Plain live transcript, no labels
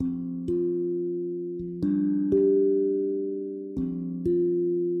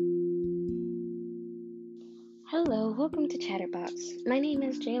Chatterbox. My name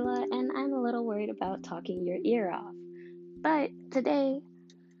is Jayla, and I'm a little worried about talking your ear off. But today,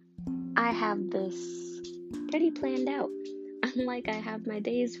 I have this pretty planned out, unlike I have my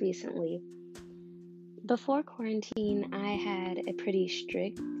days recently. Before quarantine, I had a pretty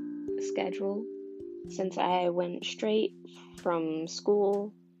strict schedule since I went straight from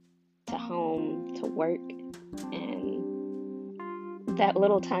school to home to work, and that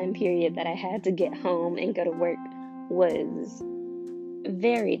little time period that I had to get home and go to work was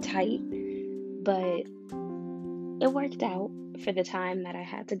very tight, but it worked out for the time that I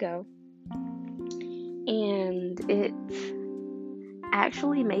had to go. And it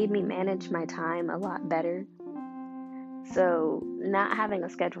actually made me manage my time a lot better. So, not having a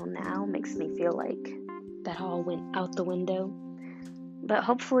schedule now makes me feel like that all went out the window. But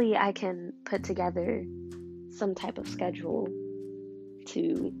hopefully, I can put together some type of schedule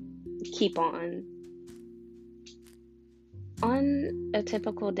to keep on. On a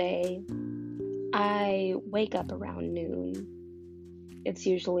typical day, I wake up around noon. It's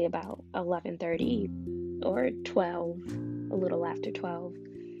usually about 11:30 or 12, a little after 12.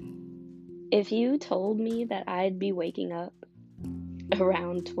 If you told me that I'd be waking up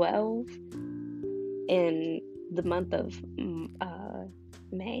around 12 in the month of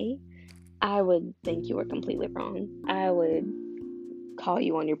May, I would think you were completely wrong. I would call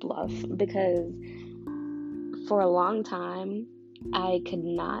you on your bluff because for a long time, I could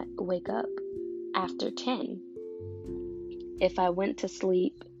not wake up after 10. If I went to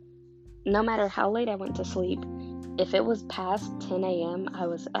sleep, no matter how late I went to sleep, if it was past 10 a.m., I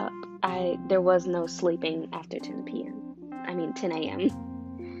was up. There was no sleeping after 10 p.m. 10 a.m.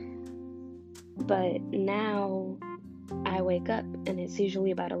 But now I wake up and it's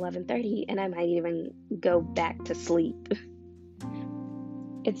usually about 11:30 and I might even go back to sleep.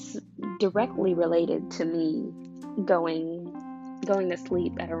 It's directly related to me going to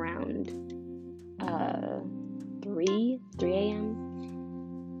sleep at around 3 a.m.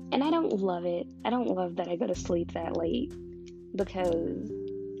 And I don't love it. I don't love that I go to sleep that late because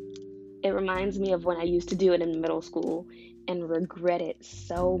it reminds me of when I used to do it in middle school and regret it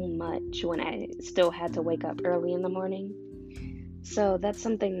so much when I still had to wake up early in the morning. So that's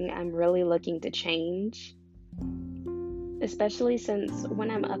something I'm really looking to change, especially since when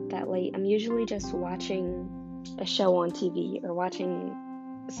I'm up that late, I'm usually just watching a show on TV or watching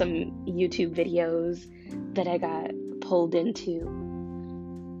some YouTube videos that I got pulled into.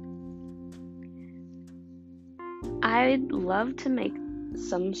 I'd love to make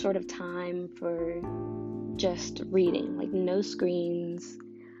some sort of time for just reading, like no screens.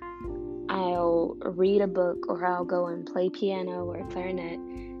 I'll read a book or I'll go and play piano or clarinet,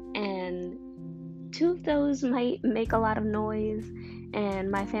 and two of those might make a lot of noise,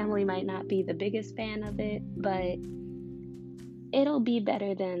 and my family might not be the biggest fan of it, but it'll be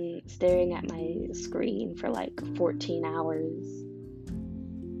better than staring at my screen for like 14 hours.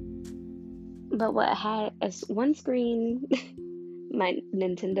 But what has one screen, my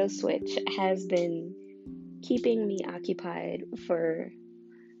Nintendo Switch, has been keeping me occupied for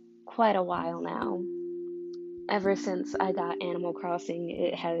quite a while now. Ever since I got Animal Crossing,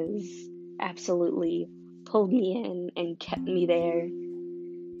 it has absolutely pulled me in and kept me there,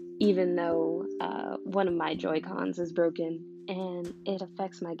 even though one of my Joy-Cons is broken and it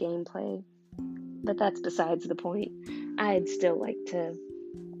affects my gameplay. But that's besides the point. I'd still like to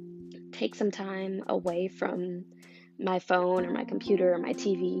take some time away from my phone or my computer or my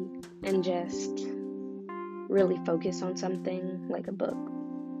TV and just really focus on something like a book.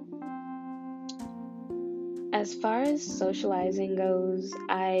 As far as socializing goes,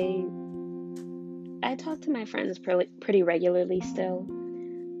 I talk to my friends pretty regularly still.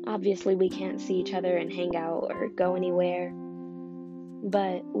 Obviously, we can't see each other and hang out or go anywhere,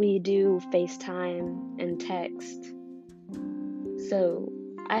 but we do FaceTime and text. So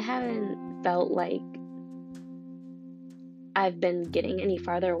I haven't felt like I've been getting any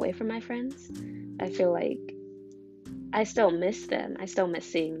farther away from my friends. I feel like I still miss them. I still miss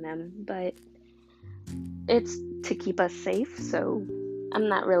seeing them, but it's to keep us safe, so I'm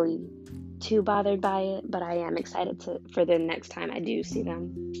not really too bothered by it, but I am excited for the next time I do see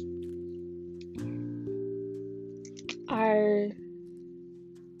them.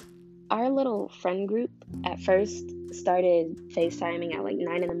 Our little friend group at first started FaceTiming at like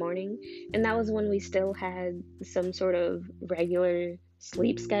 9 in the morning, and that was when we still had some sort of regular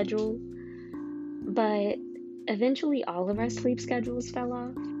sleep schedule. But eventually all of our sleep schedules fell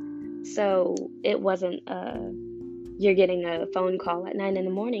off. So it wasn't you're getting a phone call at 9 in the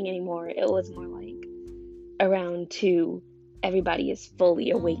morning anymore. It was more like around 2, everybody is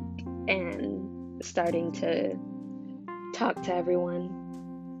fully awake and starting to talk to everyone,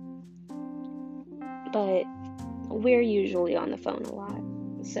 but we're usually on the phone a lot,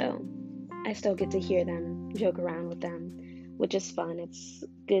 so I still get to hear them, joke around with them, which is fun. It's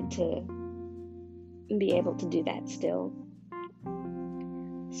good to be able to do that still.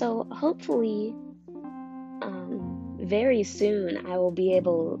 So hopefully, very soon I will be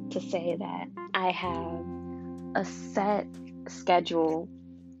able to say that I have a set schedule.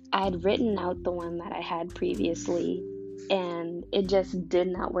 I had written out the one that I had previously, and it just did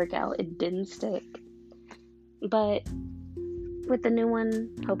not work out. It didn't stick. But with the new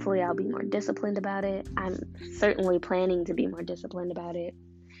one, hopefully I'll be more disciplined about it. I'm certainly planning to be more disciplined about it.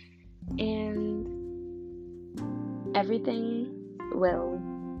 And everything will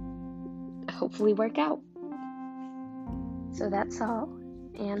hopefully work out. So that's all.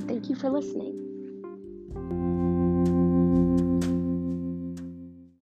 And thank you for listening.